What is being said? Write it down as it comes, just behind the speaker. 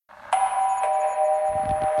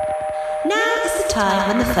time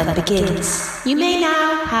when the fun begins. You may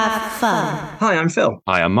now have fun. Hi, I'm Phil.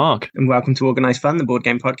 Hi, I'm Mark. And welcome to Organised Fun, the board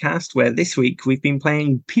game podcast, where this week we've been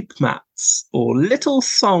playing Peep Mats, or Little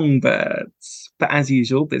Songbirds. But as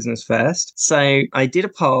usual, business first. So I did a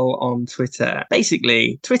poll on Twitter.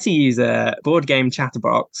 Basically, Twitter user Board Game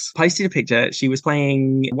Chatterbox posted a picture. She was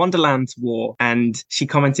playing Wonderland's War, and she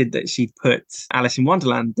commented that she'd put Alice in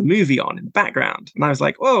Wonderland, the movie, on in the background. And I was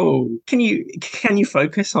like, "Whoa, can you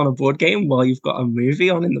focus on a board game while you've got a movie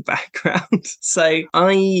on in the background?" So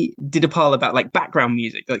I did a poll about like background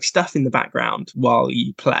music, like stuff in the background while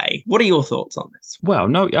you play. What are your thoughts on this? Well,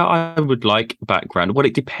 no, I would like background. Well,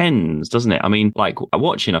 it depends, doesn't it? I mean, like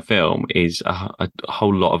watching a film is a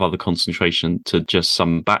whole lot of other concentration to just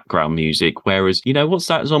some background music. Whereas, what's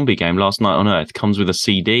that zombie game, Last Night on Earth, comes with a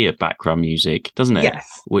CD of background music, doesn't it?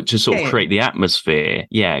 Yes. Which to sort of create the atmosphere.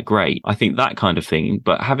 Yeah, great. I think that kind of thing.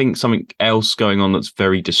 But having something else going on that's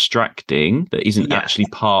very distracting, that isn't actually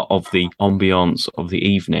part of the ambiance of the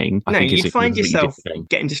evening, I think you'd find yourself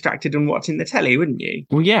getting distracted and watching the telly, wouldn't you?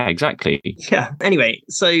 Well, yeah, exactly. Yeah. Anyway,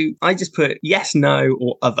 so I just put yes, no,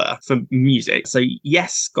 or other for music. So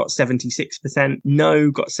yes got 76%,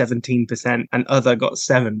 no got 17%, and other got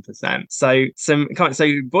 7%. So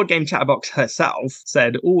Board Game Chatterbox herself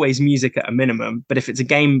said always music at a minimum, but if it's a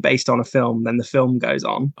game based on a film, then the film goes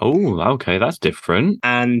on. Oh, okay, that's different.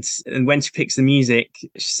 And when she picks the music,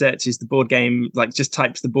 she searches the board game, like just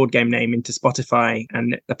types the board game name into Spotify,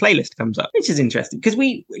 and a playlist comes up, which is interesting because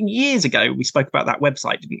years ago we spoke about that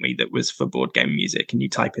website, didn't we? That was for board game music, and you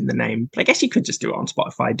type in the name. But I guess you could just do it on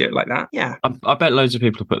Spotify, do it like that. Yeah. I bet loads of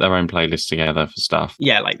people have put their own playlists together for stuff.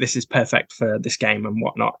 Yeah, like this is perfect for this game and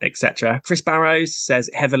whatnot, etc. Chris Barrows says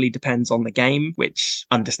it heavily depends on the game, which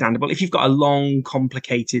understandable. If you've got a long,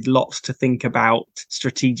 complicated, lots to think about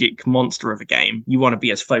strategic monster of a game, you want to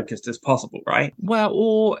be as focused as possible, right? Well,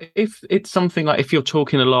 or if it's something like if you're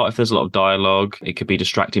talking a lot, if there's a lot of dialogue, it could be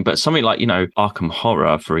distracting. But something like, Arkham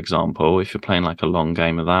Horror, for example, if you're playing like a long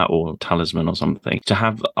game of that, or Talisman or something, to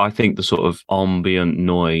have, I think, the sort of ambient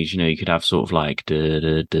noise, you could have sort of like like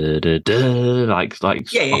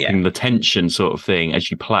upping the tension sort of thing as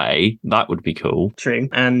you play. That would be cool. True.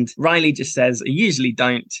 And Riley just says, I usually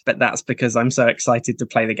don't, but that's because I'm so excited to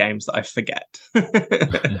play the games that I forget.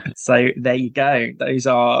 So there you go. Those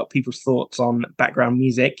are people's thoughts on background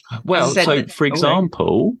music. Well, so for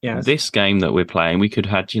example, this game that we're playing, we could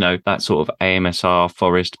have, that sort of AMSR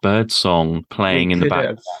forest bird song playing in the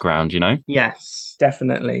background, Yes,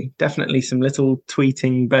 definitely. Definitely some little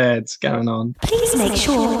tweeting birds going on. Please make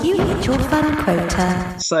sure you hit your fun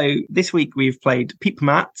quota. So this week we've played Peep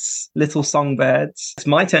Mats, Little Songbirds. It's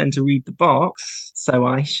my turn to read the box, so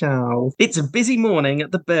I shall. It's a busy morning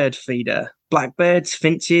at the bird feeder. Blackbirds,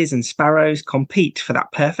 finches, and sparrows compete for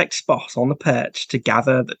that perfect spot on the perch to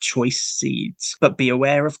gather the choice seeds. But be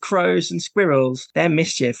aware of crows and squirrels. Their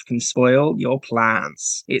mischief can spoil your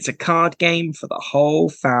plans. It's a card game for the whole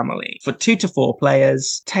family. For 2 to 4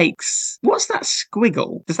 players, takes... What's that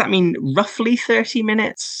squiggle? Does that mean roughly 30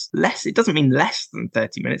 minutes? Less? It doesn't mean less than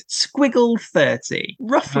 30 minutes. Squiggle 30.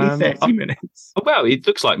 Roughly 30 minutes. Well, it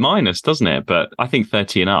looks like minus, doesn't it? But I think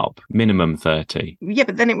 30 and up. Minimum 30. Yeah,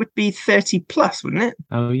 but then it would be 30 plus, wouldn't it?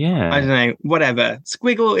 Oh, yeah. I don't know. Whatever.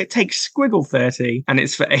 It takes Squiggle 30, and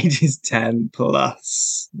it's for ages 10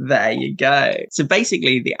 plus. There you go. So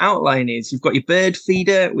basically, the outline is you've got your bird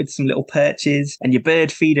feeder with some little perches, and your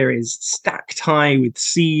bird feeder is stacked high with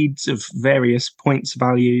seeds of various points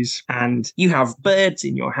values, and you have birds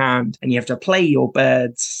in your hand, and you have to play your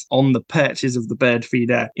birds on the perches of the bird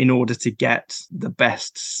feeder in order to get the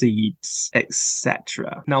best seeds,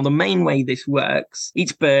 etc. Now, the main way this works,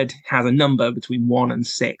 each bird has a number between 1 and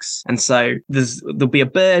 6. And so there'll be a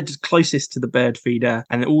bird closest to the bird feeder,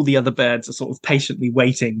 and all the other birds are sort of patiently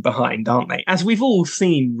waiting behind, aren't they? As we've all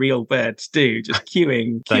seen real birds do, just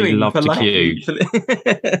queuing. They love to queue.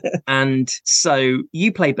 And so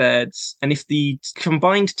you play birds, and if the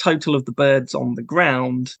combined total of the birds on the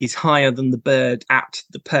ground is higher than the bird at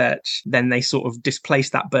the perch, then they sort of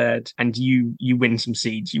displace that bird, and you win some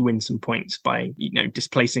seeds, you win some points by,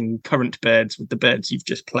 displacing current birds with the birds you've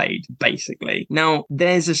just played, basically. Now,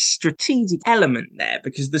 there's a strategic element there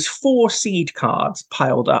because there's 4 seed cards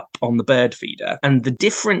piled up on the bird feeder, and the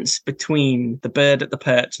difference between the bird at the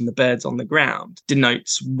perch and the birds on the ground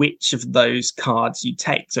denotes which of those cards you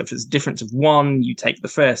take. So if there's a difference of 1, you take the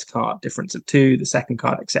first card, difference of 2, the second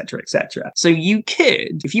card, etc., etc. So you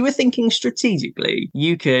could, if you were thinking strategically,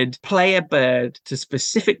 you could play a bird to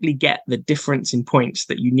specifically get the difference in points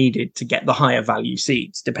that you needed to get the higher value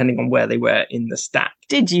seeds, depending on where they were in the stack.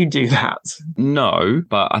 Did you do that? that. No,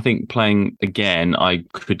 but I think playing again, I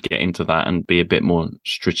could get into that and be a bit more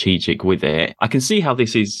strategic with it. I can see how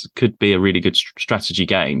this could be a really good strategy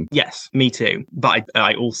game. Yes, me too. But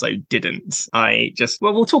I also didn't.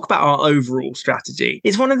 We'll talk about our overall strategy.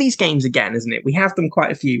 It's one of these games again, isn't it? We have them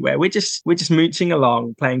quite a few where we're just mooching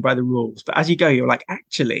along, playing by the rules. But as you go, you're like,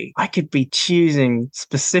 actually, I could be choosing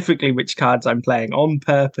specifically which cards I'm playing on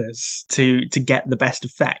purpose to get the best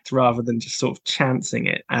effect rather than just sort of chancing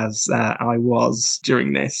it as I was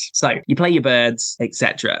during this. So you play your birds,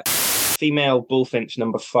 etc. Female bullfinch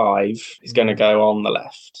number 5 is going to go on the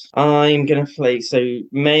left. I'm going to play, so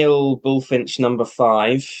male bullfinch number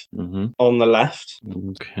 5 on the left.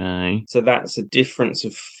 Okay. So that's a difference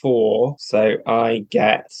of 4. So I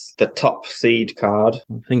get the top seed card.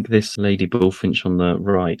 I think this lady bullfinch on the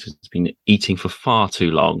right has been eating for far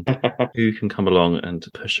too long. Who can come along and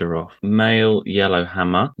push her off? Male yellow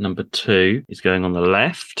hammer number 2 is going on the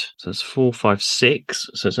left. So it's 4, 5, 6.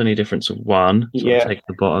 So it's only a difference of 1. So I'll take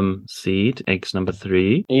the bottom seed, eggs number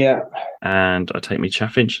 3. Yeah. And I take me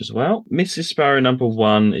chaffinch as well. Mrs. Sparrow number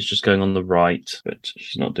 1 is just going on the right, but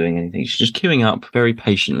she's not doing anything. She's just queuing up very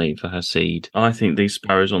patiently for her seed. I think these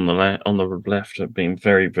sparrows on the left are being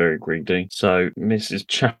very, very greedy. So Mrs.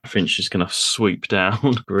 Chaffinch is going to swoop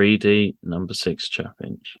down. Greedy number 6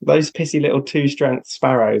 chaffinch. Those pissy little 2-strength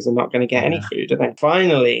sparrows are not going to get any food, are they?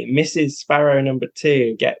 Finally, Mrs. Sparrow number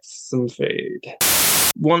 2 gets some food.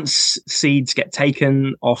 Once seeds get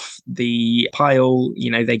taken off the pile,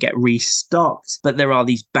 they get restocked. But there are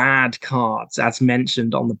these bad cards, as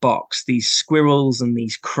mentioned on the box, these squirrels and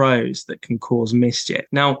these crows that can cause mischief.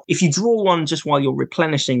 Now, if you draw one just while you're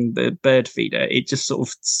replenishing the bird feeder, it just sort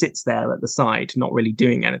of sits there at the side, not really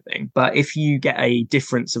doing anything. But if you get a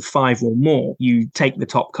difference of 5 or more, you take the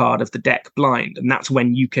top card of the deck blind, and that's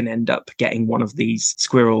when you can end up getting one of these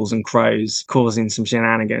squirrels and crows causing some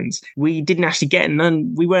shenanigans. We didn't actually get none.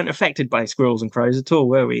 We weren't affected by squirrels and crows at all,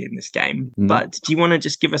 were we, in this game? No. But do you want to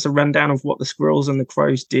just give us a rundown of what the squirrels and the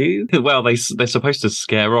crows do? Well, they're supposed to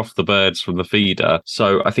scare off the birds from the feeder.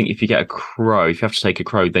 So I think if you get a crow, if you have to take a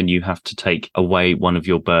crow, then you have to take away one of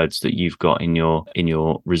your birds that you've got in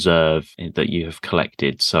your reserve that you have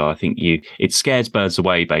collected. So I think it scares birds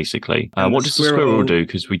away, basically. What does the squirrel do?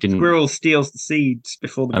 Because we didn't. Squirrel steals the seeds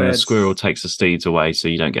before the birds. And the squirrel takes the seeds away, so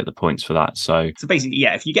you don't get the points for that. So basically,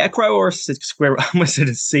 yeah, if you get a crow or a squirrel, I almost said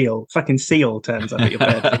a seal. Fucking seal turns up at your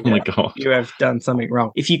bird. Oh my god! You have done something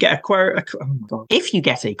wrong. If you get a crow, if you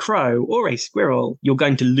get a crow or a squirrel, you're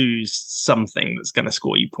going to lose something that's going to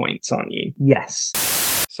score you points, aren't you? Yes.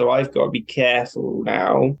 So I've got to be careful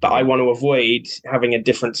now, but I want to avoid having a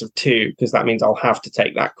difference of 2 because that means I'll have to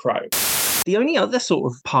take that crow. The only other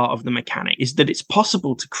sort of part of the mechanic is that it's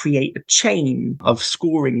possible to create a chain of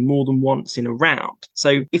scoring more than once in a round.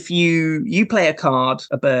 So if you play a card,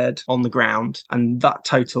 a bird on the ground, and that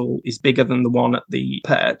total is bigger than the one at the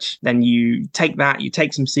perch, then you take that, you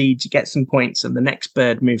take some seeds, you get some points, and the next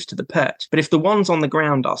bird moves to the perch. But if the ones on the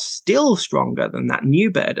ground are still stronger than that new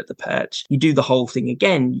bird at the perch, you do the whole thing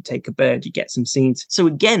again. You take a bird, you get some seeds. So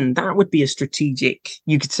again, that would be a strategic.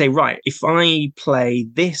 You could say, right, if I play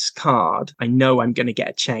this card, I know I'm going to get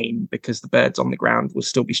a chain because the birds on the ground will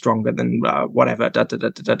still be stronger than whatever.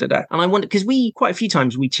 And I wonder, because quite a few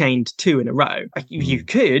times we chained 2 in a row. You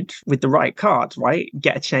could, with the right cards, right,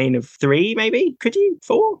 get a chain of 3, maybe? Could you?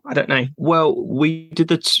 4? I don't know. Well, we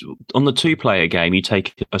did on the 2-player game. You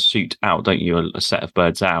take a suit out, don't you? A set of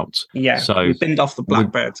birds out. Yeah. So we binned off the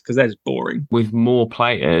blackbirds because they're just boring. With more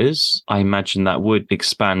players, I imagine that would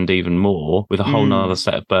expand even more with a whole nother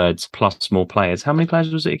set of birds plus more players. How many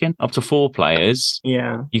players was it again? Up to 4 players.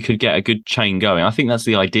 Yeah. You could get a good chain going. I think that's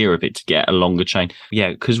the idea of it, to get a longer chain.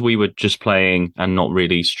 Yeah, because we were just playing and not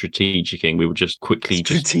really strategicing. We were just quickly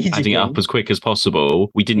just adding it up as quick as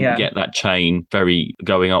possible. We didn't get that chain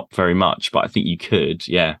going up very much, but I think you could.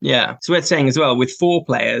 Yeah. Yeah. So we're saying as well, with 4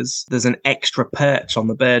 players, there's an extra perch on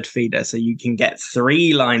the bird feeder, so you can get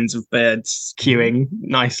 3 lines of birds queuing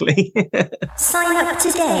nicely. Sign up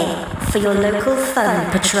today for your local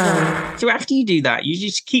fun patrol. So after you do that, you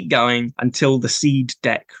just keep going until the seed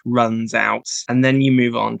deck runs out, and then you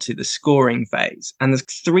move on to the scoring phase. And there's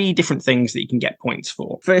 3 different things that you can get points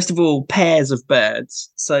for. First of all, pairs of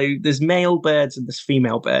birds. So there's male birds and there's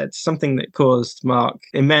female birds, something that caused Mark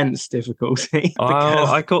immense difficulty.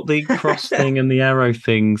 I got the cross thing and the arrow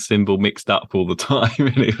thing symbol mixed up all the time,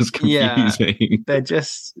 and it was confusing. Yeah,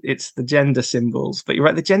 it's the gender symbols. But you're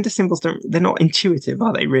right, the gender symbols they're not intuitive,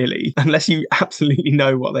 are they, really? Unless you absolutely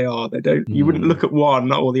know what they are. They don't. You wouldn't look at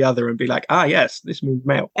one or the other and be like, yes, this means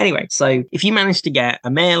male. Anyway, so if you manage to get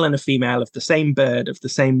a male and a female of the same bird of the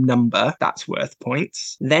same number, that's worth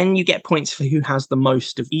points. Then you get points for who has the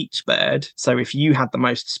most of each bird. So if you had the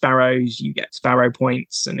most sparrows, you get sparrow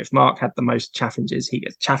points. And if Mark had the most chaffinches, he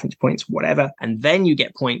gets chaffinch points, whatever. And then you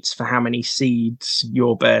get points for how many seeds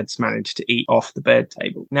your birds managed to eat off the bird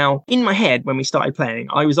table. Now, in my head, when we started playing,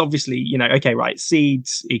 I was obviously, okay, right,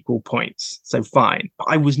 seeds equal points. So fine. But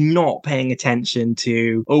I was not paying attention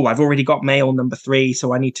to, I've already got male number 3,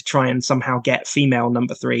 so I need to try and somehow get female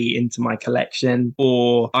number 3 into my collection,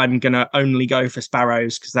 or I'm going to only go for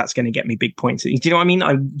sparrows because that's going to get me big points. Do you know what I mean?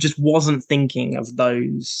 I just wasn't thinking of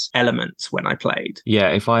those elements when I played. Yeah,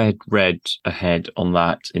 if I had read ahead on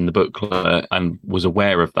that in the booklet and was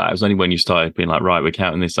aware of that, it was only when you started being like, right, we're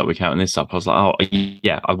counting this up. I was like, oh,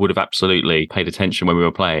 yeah, I would have absolutely paid attention when we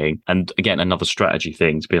were playing. And again, another strategy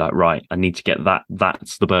thing to be like, right, I need to get that.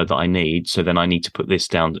 That's the bird that I need. So then I need to put this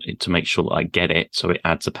down to make sure that I get it. So it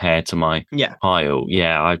adds a pair to my pile.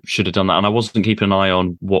 Yeah, I should have done that. And I wasn't keeping an eye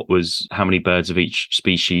on how many birds of each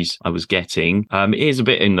species I was getting. It is a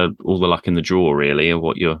bit in all the luck in the draw, really, of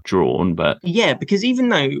what you're drawn. But yeah, because even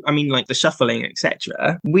though, like the shuffling,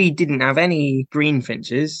 etc., we didn't have any green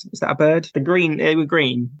finches. Is that a bird? They were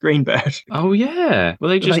green bird. Oh yeah, well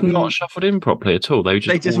they just not shuffled in properly at all. They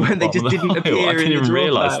just didn't appear. I didn't even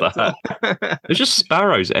realise that. There's just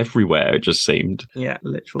sparrows everywhere. It just seemed. Yeah,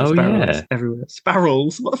 literal sparrows everywhere.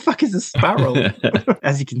 Sparrows. What the fuck is a sparrow?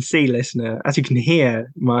 As you can see, listener, as you can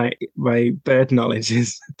hear, my bird knowledge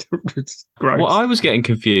is gross. Well, I was getting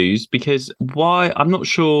confused because I'm not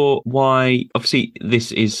sure why. Obviously,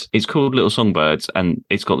 it's called Little Songbirds and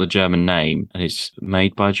it's got the German name and it's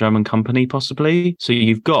made by a German company, possibly. So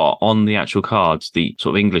you've got on the actual cards the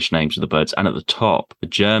sort of English names of the birds and at the top the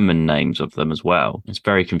German names of them as well. It's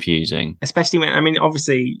very confusing. Especially when,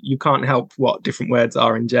 obviously you can't help what different words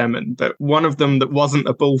are in German, but one of them that wasn't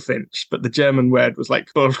a bullfinch, but the German word was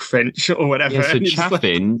like bullfinch or whatever. Yeah, so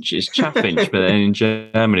chaffinch is chaffinch, but then in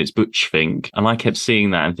German it's butchfink. And I kept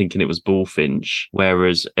seeing that and thinking it was bullfinch.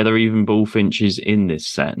 Whereas, are there even bullfinches in this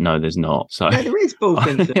set? No, there's not. So no, there is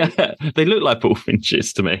bullfinches. Yeah, they look like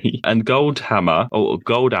bullfinches to me. And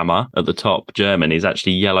Goldhammer at the top, German, is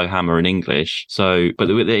actually yellowhammer in English. So, but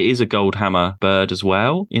there is a Goldhammer bird as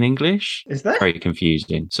well in English. Is there? Very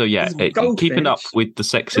confusing. So yeah, keeping up with the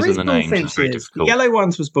sexes and the names is very difficult. The yellow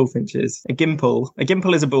ones was bullfinches. A gimple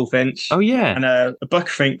is a bullfinch. Oh yeah. And a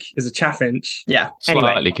buckfink is a chaffinch. Yeah.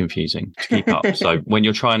 Slightly confusing to keep up. So when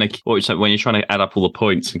you're trying to add up all the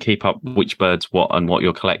points and keep up which birds what and what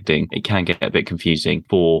you're collecting, it can get a bit confusing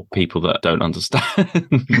for people that don't understand.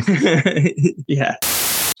 Yeah.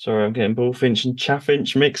 Sorry, I'm getting bullfinch and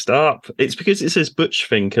chaffinch mixed up. It's because it says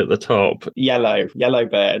butchfink at the top. Yellow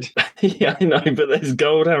bird. Yeah, I know, but there's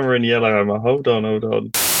goldhammer and yellowhammer. Hold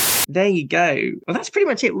on. There you go. Well, that's pretty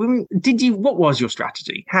much it. What was your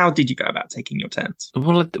strategy? How did you go about taking your turns?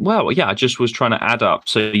 Well, yeah, I just was trying to add up.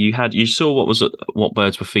 So you saw what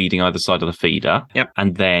birds were feeding either side of the feeder. Yep.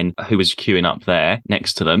 And then who was queuing up there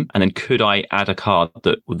next to them. And then could I add a card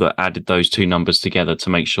that added those two numbers together to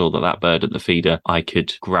make sure that bird at the feeder I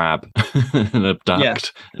could grab and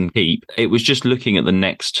abduct and keep? It was just looking at the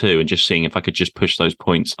next two and just seeing if I could just push those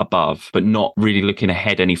points above, but not really looking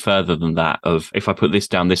ahead any further than that of if I put this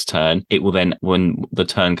down this turn, it will then, when the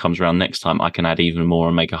turn comes around next time, I can add even more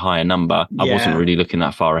and make a higher number. I wasn't really looking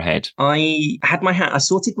that far ahead. I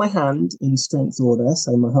sorted my hand in strength order,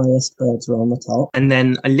 so my highest birds were on the top. And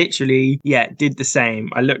then I literally, did the same.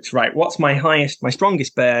 I looked, right, what's my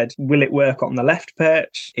strongest bird? Will it work on the left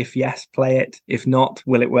perch? If yes, play it. If not,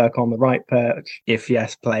 will it work on the right perch? If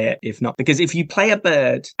yes, play it. If not, because if you play a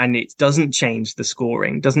bird and it doesn't change the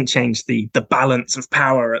scoring, doesn't change the balance of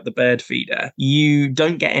power at the bird feeder, you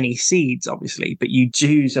don't get any seeds, obviously, but you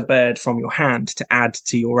choose a bird from your hand to add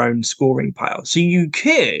to your own scoring pile. So you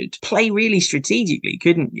could play really strategically,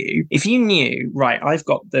 couldn't you? If you knew, right, I've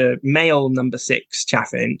got the male number 6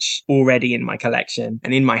 chaffinch already in my collection,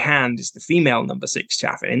 and in my hand is the female number 6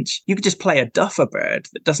 chaffinch, you could just play a duffer bird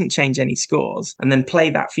that doesn't change any scores, and then play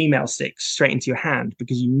that female 6 straight into your hand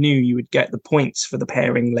because you knew you would get the points for the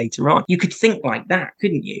pairing later on. You could think like that,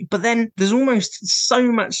 couldn't you? But then there's almost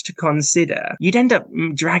so much to consider. You'd end up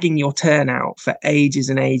dragging your turn out for ages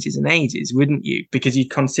and ages and ages, wouldn't you? Because you'd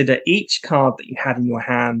consider each card that you had in your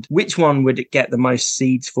hand, which one would it get the most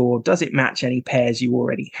seeds for? Does it match any pairs you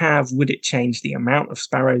already have? Would it change the amount of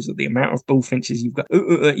sparrows or the amount of bullfinches you've got?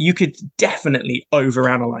 You could definitely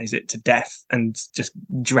overanalyze it to death and just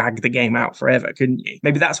drag the game out forever, couldn't you?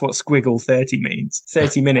 Maybe that's what Squiggle 30 means.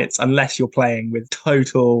 30 minutes, unless you're playing with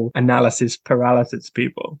total analysis paralysis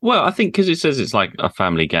people. Well, I think because it says it's like a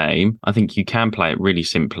family game, I think you can play it really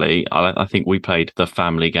simply simply. I think we played the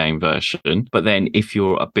family game version. But then if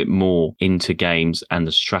you're a bit more into games and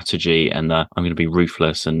the strategy and the I'm going to be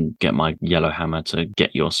ruthless and get my yellow hammer to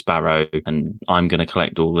get your sparrow and I'm going to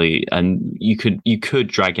collect all the, and you could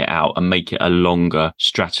drag it out and make it a longer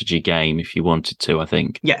strategy game if you wanted to, I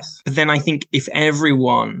think. Yes. But then I think if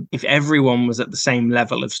everyone was at the same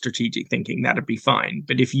level of strategic thinking, that'd be fine.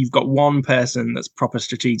 But if you've got one person that's proper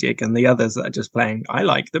strategic and the others that are just playing, I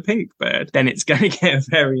like the pink bird, then it's going to get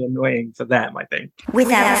very annoying for them, I think.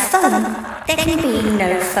 Without fun, there can be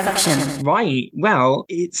no function. Right. Well,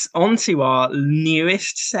 it's onto our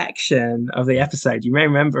newest section of the episode. You may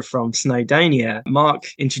remember from Snowdonia, Mark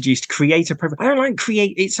introduced Creator Profile. I don't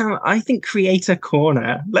like I think Creator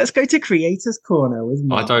Corner. Let's go to Creator's Corner with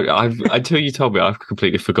Mark. Until you told me, I've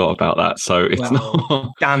completely forgot about that. So it's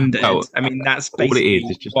not standard. I mean, that's basically all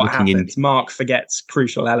it is just what looking happens. Mark forgets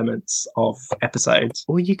crucial elements of episodes.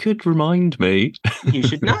 Well, you could remind me. You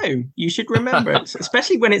should know. You should remember it,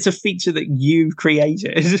 especially when it's a feature that you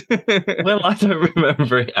created. Well, I don't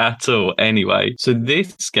remember it at all. Anyway, so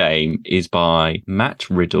this game is by Matt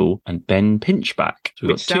Riddle and Ben Pinchback. So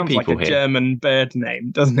we've got two sounds people like a here. German bird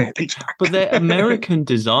name, doesn't it? Pinchback. But they're American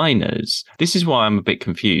designers. This is why I'm a bit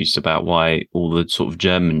confused about why all the sort of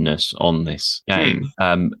Germanness on this game.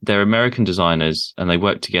 They're American designers and they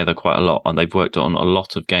work together quite a lot, and they've worked on a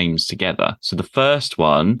lot of games together. So the first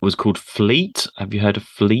one was called Fleet. Have you heard of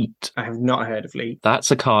Fleet? I have not heard of Fleet.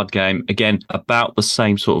 That's a card game. Again, about the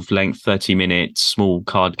same sort of length, 30 minutes, small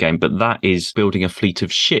card game, but that is building a fleet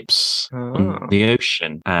of ships on the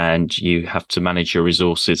ocean, and you have to manage your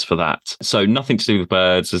resources for that. So nothing to do with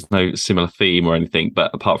birds. There's no similar theme or anything,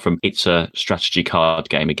 but apart from it's a strategy card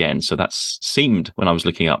game again. So that seemed, when I was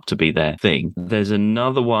looking up, to be their thing. There's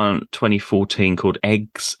another one, 2014, called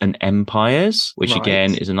Eggs and Empires, which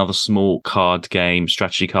again is another small card game,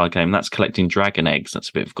 strategy card game. That's collecting dragon eggs.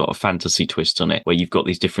 That's got a fantasy twist on it, where you've got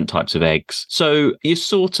these different types of eggs. So you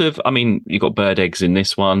sort of, I mean, you've got bird eggs in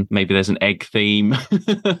this one. Maybe there's an egg theme.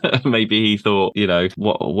 Maybe he thought,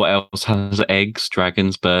 what else has eggs,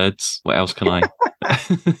 dragons, birds? What else can I?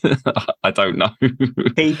 I don't know.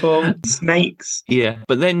 People, snakes. Yeah.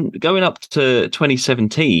 But then going up to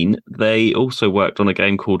 2017, they also worked on a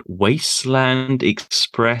game called Wasteland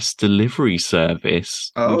Express Delivery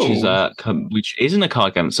Service, which isn't a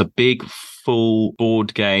card game. It's a big full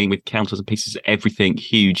board game with counters and pieces, everything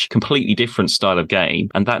huge, completely different style of game.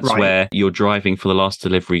 And that's where you're driving for the last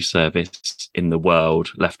delivery service in the world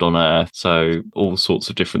left on Earth. So all sorts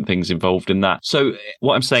of different things involved in that. So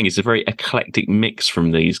what I'm saying is a very eclectic mix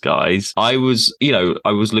from these guys. I was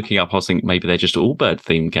looking up, I was thinking maybe they're just all bird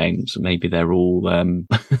themed games. Maybe they're all,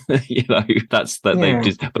 but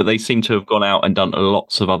they seem to have gone out and done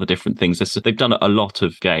lots of other different things. They've done a lot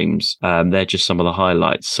of games. They're just some of the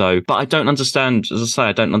highlights. So, but I don't understand, as I say,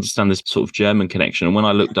 I don't understand this sort of German connection. And when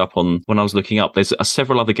I was looking up, there's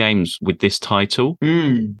several other games with this title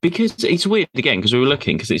because it's weird again, because we were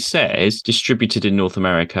looking, because it says distributed in North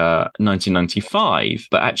America 1995,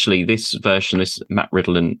 but actually this version, this Matt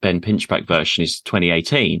Riddle and Ben Pinchback version, is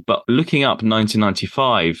 2018. But looking up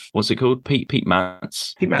 1995, what's it called? Pete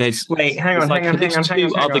Mats. Wait, hang on.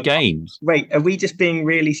 Two other games. Wait, are we just being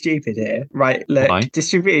really stupid here? Right, look,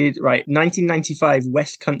 distributed, 1995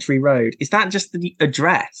 West Country Road. Is that just the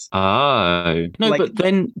address? Oh. No, but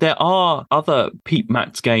then there are other Pete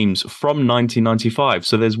Mats games from 1995.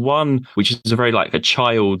 So there's one which is a very a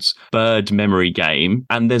child's bird memory game,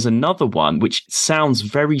 and there's another one which sounds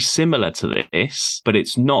very similar to this, but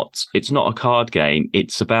it's not a card game.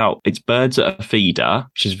 It's birds at a feeder,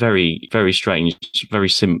 which is very, very strange, very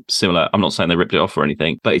similar. I'm not saying they ripped it off or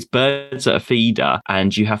anything, but it's birds at a feeder,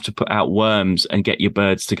 and you have to put out worms and get your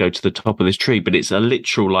birds to go to the top of this tree, but it's a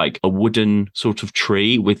literal a wooden sort of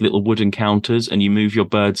tree with little wooden counters, and you move your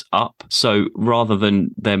birds up. So rather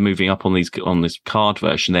than they're moving up on this card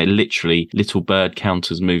version, they're literally little bird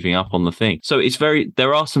counters moving up on the thing. So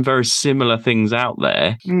there are some very similar things out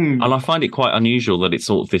there. And I find it quite unusual that it's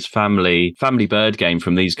sort of this family bird game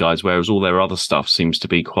from these guys, whereas all their other stuff seems to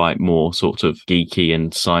be quite more sort of geeky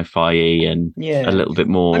and sci-fi and a little bit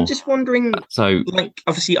more. I'm just wondering,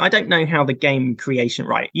 obviously I don't know how the game creation,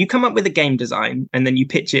 you come up with a game design and then you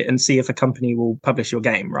pitch it and see if a company will publish your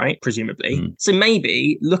game, right? Presumably. So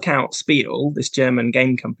maybe Lookout Spiel, this German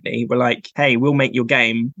game company, were like, hey, we'll make your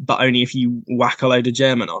game, but only if you whack a load of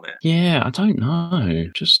German on it. Yeah, I don't know.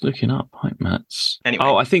 Just looking up Pete Mats. Anyway.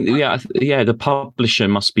 Oh, I think, the publisher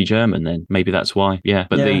must be German then. Maybe that's why. Yeah,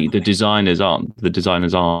 but the designers aren't. The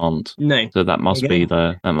designers aren't. No. So that must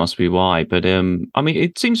be why. But I mean,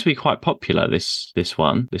 it seems to be quite popular, this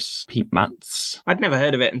one, this Pete Mats. I'd never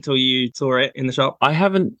heard of it until you saw it in the shop. I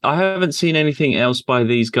heard haven't seen anything else by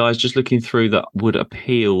these guys. Just looking through that would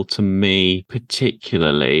appeal to me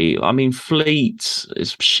particularly. I mean, Fleet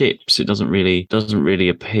is ships. It doesn't really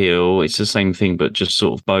appeal. It's the same thing, but just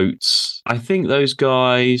sort of boats. I think those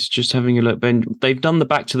guys, just having a look, Ben, they've done the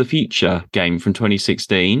Back to the Future game from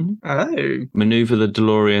 2016. Oh. Maneuver the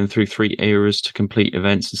DeLorean through 3 eras to complete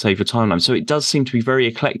events and save a timeline. So it does seem to be very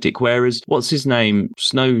eclectic. Whereas, what's his name?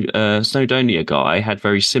 Snowdonia guy had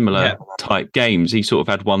very similar type games. He sort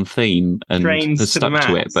of had one theme and has stuck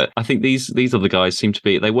to it. But I think these other guys seem to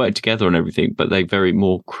be, they work together on everything, but they're very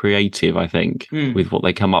more creative, I think, with what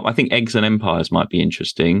they come up. I think Eggs and Empires might be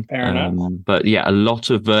interesting. Fair enough. But yeah, a lot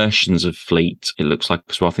of versions of Fleet, it looks like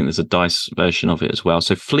as well. I think there's a dice version of it as well.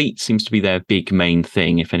 So Fleet seems to be their big main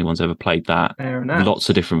thing, if anyone's ever played that. Fair enough. Lots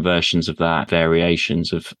of different versions of that,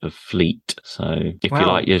 variations of Fleet. So if you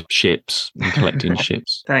like your ships and collecting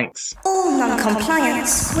ships. Thanks. All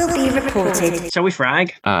non-compliance will be reported. Shall we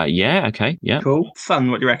frag? Yeah, okay, yeah. Cool.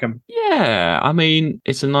 Fun, what do you reckon? Yeah, I mean,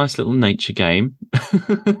 it's a nice little nature game,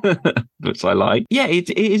 which I like. Yeah, it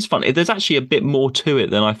is fun. There's actually a bit more to it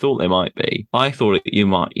than I thought there might be. I thought you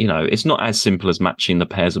might, it's not as simple as matching the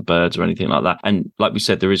pairs of birds or anything like that. And like we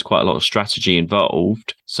said, there is quite a lot of strategy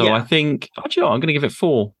involved. So I think, I'm going to give it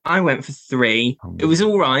 4. I went for 3. It was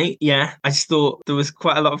all right, yeah. I just thought there was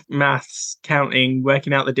quite a lot of maths, counting,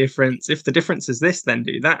 working out the difference. If the difference is this, then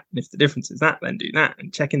do that. And if the difference is that, then do that.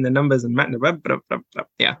 And checking the numbers and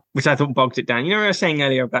yeah, which I thought bogged it down. You know what I was saying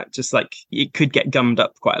earlier about just like it could get gummed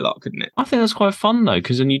up quite a lot, couldn't it? I think that's quite fun though,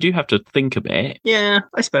 because then you do have to think a bit. Yeah,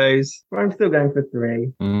 I suppose. But I'm still going for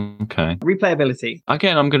 3. Okay. Replayability.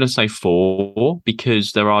 Again, I'm going to say 4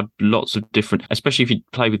 because there are lots of different, especially if you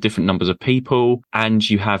play with different numbers of people and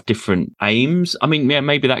you have different aims. I mean, yeah,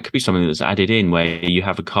 maybe that could be something that's added in where you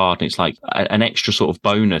have a card and it's like an extra sort of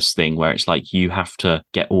bonus thing where it's like you have to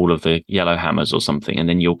get all of the yellow hammers or something, and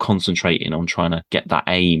then you're concentrating on trying to get that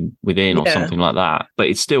aim within or something like that. But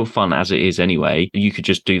it's still fun as it is anyway. You could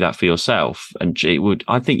just do that for yourself, and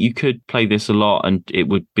I think you could play this a lot and it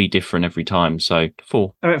would be different every time. So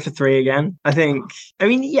 4. I went for 3 again. I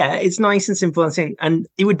mean, yeah, it's nice and simple and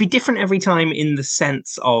it would be different every time in the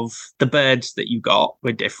sense of the birds that you got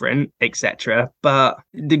were different, etc. But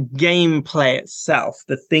the gameplay itself,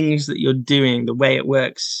 the things that you're doing, the way it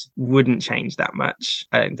works wouldn't change that much.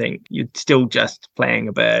 I don't think. You'd still just playing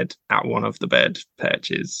a bird at one of the bird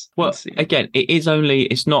perches. Well, again,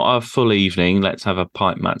 it's not a full evening. Let's have a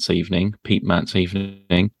Peep Mats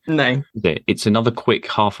evening. No. It's another quick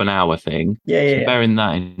half an hour thing. Yeah. Bearing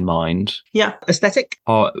that in mind. Yeah, aesthetic.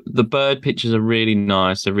 The bird pictures are really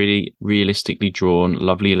nice. They're really realistically drawn,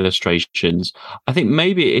 lovely illustrations. I think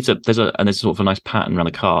maybe there's sort of a nice pattern around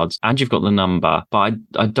the cards, and you've got the number, but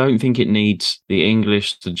I don't think it needs the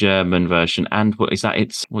English, the German version, and what is that?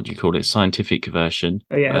 It's, what do you call it? Scientific version.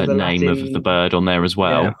 Oh, yeah, the name Latin of the bird on there as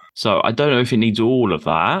well. Yeah. So I don't know if it needs all of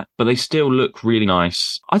that, but they still look really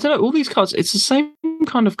nice. I don't know, all these cards, it's the same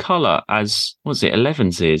kind of colour as,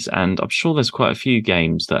 11's is, and I'm sure there's quite a few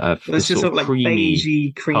games that have it's just sort of like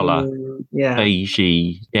beigey, colour. Yeah.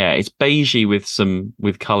 Beigey. Yeah, it's beigey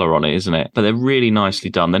with colour on it, isn't it? But they're really nicely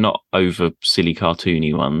done. They're not over silly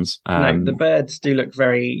cartoony ones. No, the birds do look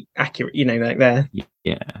very accurate, like they're...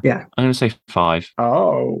 Yeah. I'm going to say 5.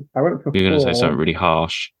 Oh, I went for 4. You're going to say something really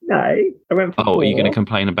harsh. No, I went for 4. Are you going to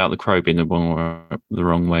complain about the crow being the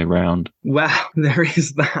wrong way round? Well, there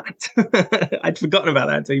is that. I'd forgotten about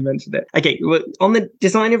that until you mentioned it. Okay, well, on the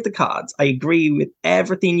design of the cards, I agree with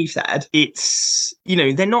everything you said. It's,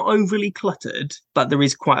 they're not overly cluttered, but there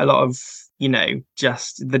is quite a lot of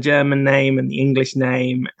just the German name and the English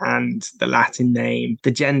name and the Latin name, the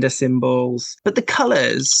gender symbols, but the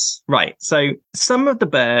colours, right? So some of the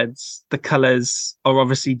birds, the colours are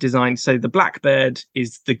obviously designed. So the blackbird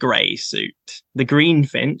is the grey suit. The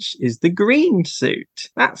greenfinch is the green suit.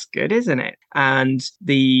 That's good, isn't it? And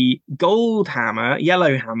the gold hammer,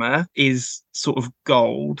 yellow hammer, is sort of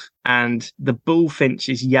gold, and the bullfinch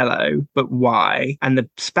is yellow but why, and the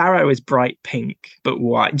sparrow is bright pink but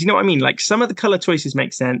why. Do you know what I mean? Like, some of the color choices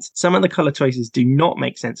make sense, some of the color choices do not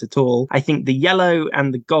make sense at all. I think the yellow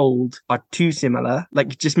and the gold are too similar.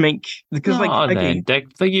 Like, just make, because I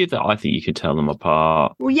think you could tell them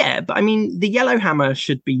apart. Well, yeah, but I mean, the yellow hammer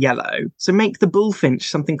should be yellow, so make the bullfinch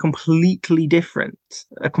something completely different,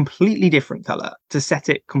 a completely different color to set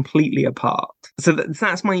it completely apart. So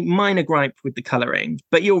that's my minor gripe with the coloring.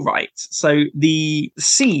 But you're right. So the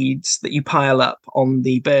seeds that you pile up on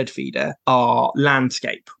the bird feeder are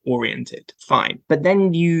landscape oriented. Fine. But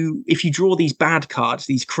then if you draw these bad cards,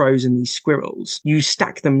 these crows and these squirrels, you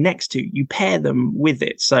stack them next to, you pair them with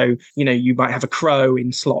it. So, you might have a crow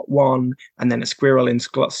in slot 1 and then a squirrel in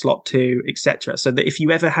slot 2, etc. So that if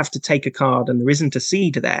you ever have to take a card and there isn't a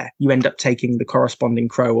seed there, you end up taking the corresponding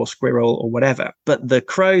crow or squirrel or whatever. But the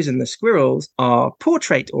crows and the squirrels are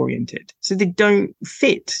portrait oriented. So they don't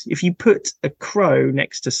fit. If you put a crow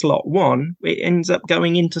next to slot 1, it ends up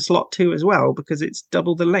going into slot 2 as well because it's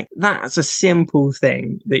double the length. That's a simple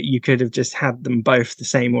thing that you could have just had them both the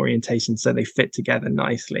same orientation so they fit together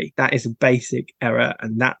nicely. That is a basic error,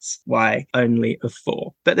 and that's why only a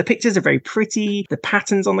 4. But the pictures are very pretty. The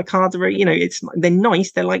patterns on the cards are very, they're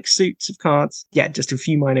nice. They're like suits of cards. Yeah, just a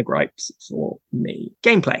few minor gripes for me.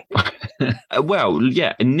 Gameplay. Well,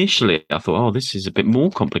 yeah, initially I thought, oh, this is a bit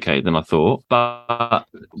more complicated than I thought. But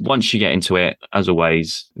once you get into it, as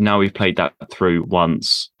always, now we've played that through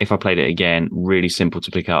once. If I played it again, really simple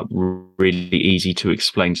to pick up, really easy to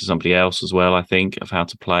explain to somebody else as well, I think, of how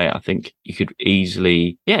to play it. I think you could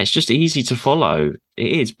easily, it's just easy to follow.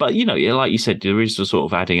 It is, but like you said, there is a sort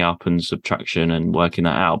of adding up and subtraction and working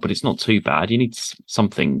that out, but it's not too bad. You need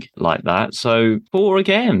something like that. So 4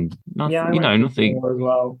 again. Nothing. 4 as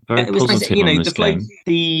well. Very positive on this game.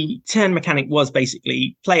 The turn mechanic was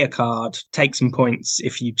basically play a card, take some points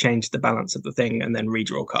if you change the balance of the thing, and then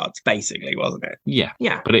redraw cards. Basically, wasn't it? Yeah.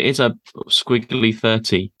 Yeah. But it is a squiggly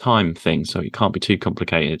 30 time thing, so it can't be too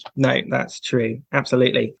complicated. No, that's true.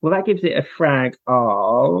 Absolutely. Well, that gives it a frag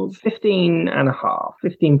of 15.5.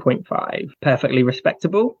 Perfectly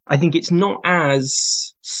respectable. I think it's not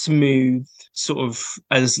as smooth sort of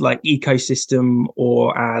as like ecosystem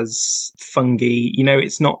or as fungi,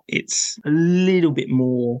 it's a little bit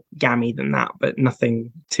more gammy than that, but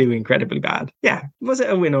nothing too incredibly bad. Yeah. Was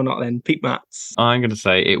it a win or not then, Peep Mats? I'm going to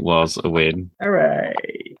say it was a win. Hooray.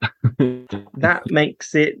 That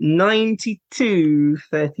makes it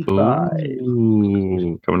 92.35.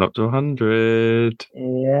 Ooh, coming up to 100.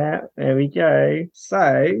 Yeah, there we go.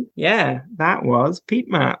 So, yeah, that was Peep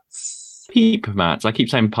Mats. Peep Mats. I keep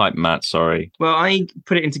saying pipe mats, sorry. Well, I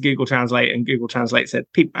put it into Google Translate and Google Translate said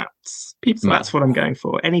Peep Mats. So that's what I'm going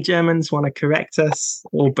for. Any Germans want to correct us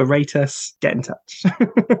or berate us, get in touch.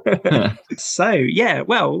 So, yeah,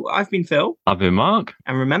 well, I've been Phil. I've been Mark.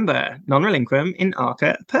 And remember, non relinquum in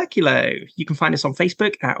arca perculo. You can find us on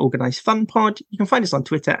Facebook at Organised Fun Pod. You can find us on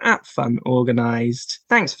Twitter at Fun Organised.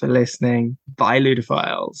 Thanks for listening. Bye,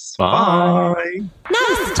 Ludophiles. Bye.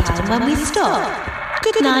 Now's the time when we stop.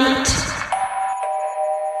 Good night.